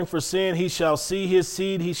offering for sin, he shall see his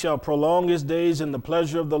seed, he shall prolong his days, and the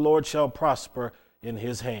pleasure of the Lord shall prosper in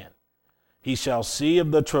his hand. He shall see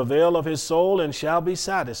of the travail of his soul, and shall be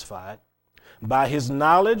satisfied. By his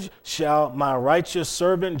knowledge shall my righteous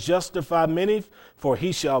servant justify many, for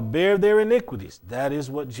he shall bear their iniquities. That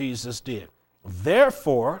is what Jesus did.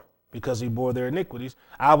 Therefore, because he bore their iniquities,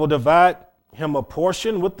 I will divide him a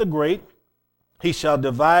portion with the great. He shall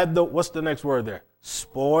divide what's the next word there?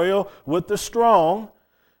 Spoil with the strong,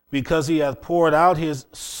 because he hath poured out his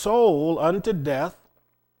soul unto death,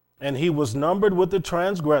 and he was numbered with the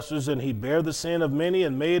transgressors, and he bare the sin of many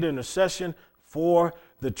and made intercession for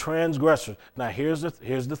the transgressors. Now here's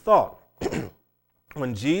the thought.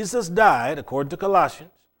 When Jesus died, according to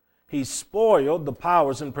Colossians, he spoiled the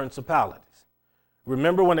powers and principalities.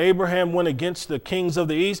 Remember when Abraham went against the kings of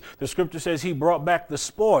the east, the scripture says he brought back the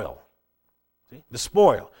spoil. See? The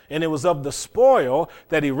spoil. And it was of the spoil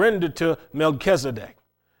that he rendered to Melchizedek.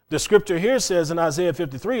 The scripture here says in Isaiah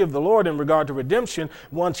 53 of the Lord in regard to redemption,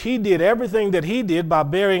 once he did everything that he did by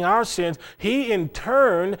bearing our sins, he in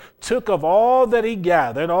turn took of all that he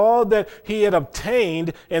gathered, all that he had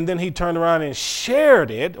obtained, and then he turned around and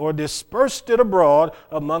shared it or dispersed it abroad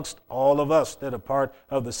amongst all of us that are part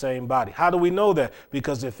of the same body. How do we know that?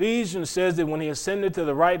 Because Ephesians says that when he ascended to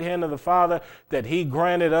the right hand of the Father, that he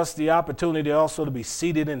granted us the opportunity also to be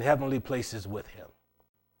seated in heavenly places with him.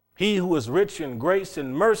 He who is rich in grace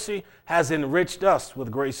and mercy has enriched us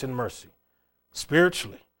with grace and mercy.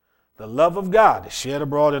 Spiritually, the love of God is shed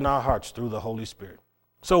abroad in our hearts through the Holy Spirit.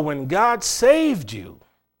 So when God saved you,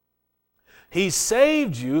 he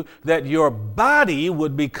saved you that your body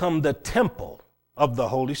would become the temple of the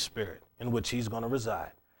Holy Spirit in which he's going to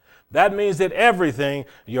reside. That means that everything,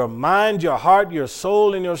 your mind, your heart, your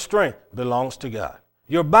soul, and your strength belongs to God.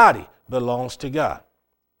 Your body belongs to God.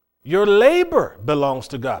 Your labor belongs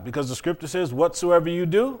to God, because the scripture says, whatsoever you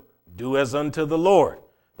do, do as unto the Lord.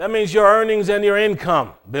 That means your earnings and your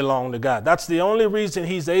income belong to God. That's the only reason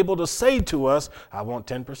he's able to say to us, I want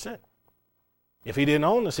 10%. If he didn't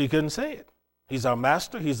own us, he couldn't say it. He's our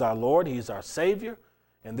master, he's our Lord, he's our Savior,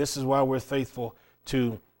 and this is why we're faithful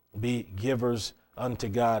to be givers unto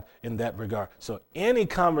God in that regard. So any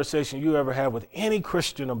conversation you ever have with any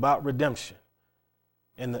Christian about redemption,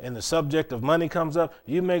 and the subject of money comes up,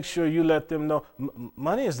 you make sure you let them know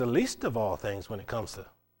money is the least of all things when it comes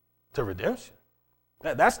to redemption.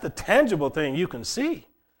 That's the tangible thing you can see.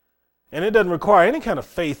 And it doesn't require any kind of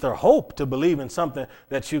faith or hope to believe in something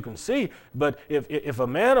that you can see. But if a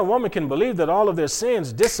man or woman can believe that all of their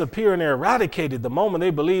sins disappear and they're eradicated the moment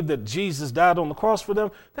they believe that Jesus died on the cross for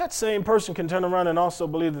them, that same person can turn around and also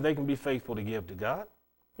believe that they can be faithful to give to God.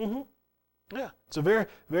 Yeah, it's a very,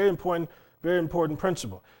 very important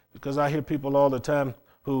principle, because I hear people all the time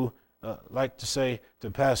who like to say to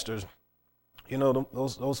pastors, you know,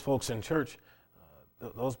 those folks in church,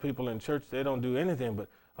 those people in church, they don't do anything, but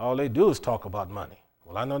all they do is talk about money.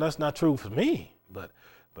 Well, I know that's not true for me, but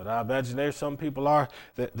I imagine there's some people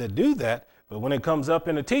that do that. But when it comes up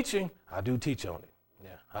in the teaching, I do teach on it.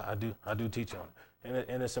 Yeah, I do teach on it.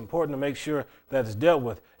 And it's important to make sure that it's dealt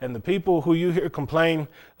with. And the people who you hear complain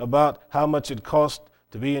about how much it costs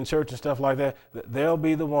to be in church and stuff like that, they'll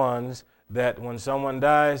be the ones that when someone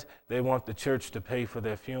dies, they want the church to pay for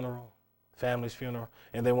their funeral, family's funeral,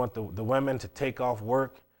 and they want the women to take off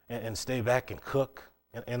work and stay back and cook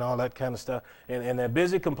and all that kind of stuff. And they're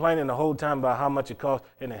busy complaining the whole time about how much it costs,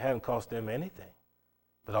 and it hadn't cost them anything.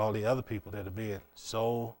 But all the other people that are being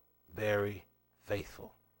so very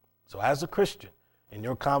faithful. So as a Christian, in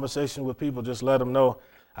your conversation with people, just let them know,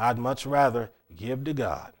 I'd much rather give to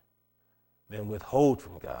God than withhold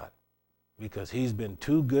from God, because he's been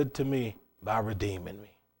too good to me by redeeming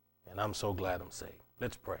me. And I'm so glad I'm saved.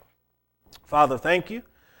 Let's pray. Father, thank you.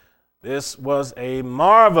 This was a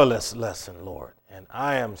marvelous lesson, Lord. And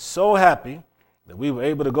I am so happy that we were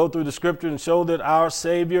able to go through the scripture and show that our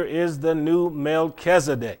Savior is the new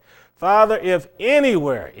Melchizedek. Father, if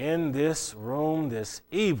anywhere in this room this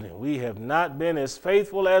evening we have not been as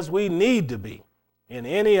faithful as we need to be in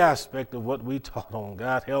any aspect of what we taught on,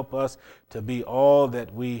 God, help us to be all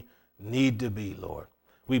that we need to be, Lord.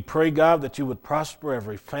 We pray, God, that you would prosper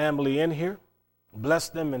every family in here. Bless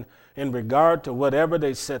them in regard to whatever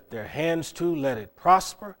they set their hands to. Let it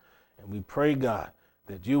prosper. And we pray, God,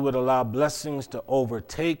 that you would allow blessings to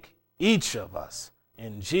overtake each of us.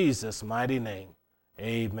 In Jesus' mighty name,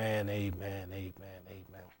 amen, amen, amen,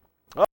 amen.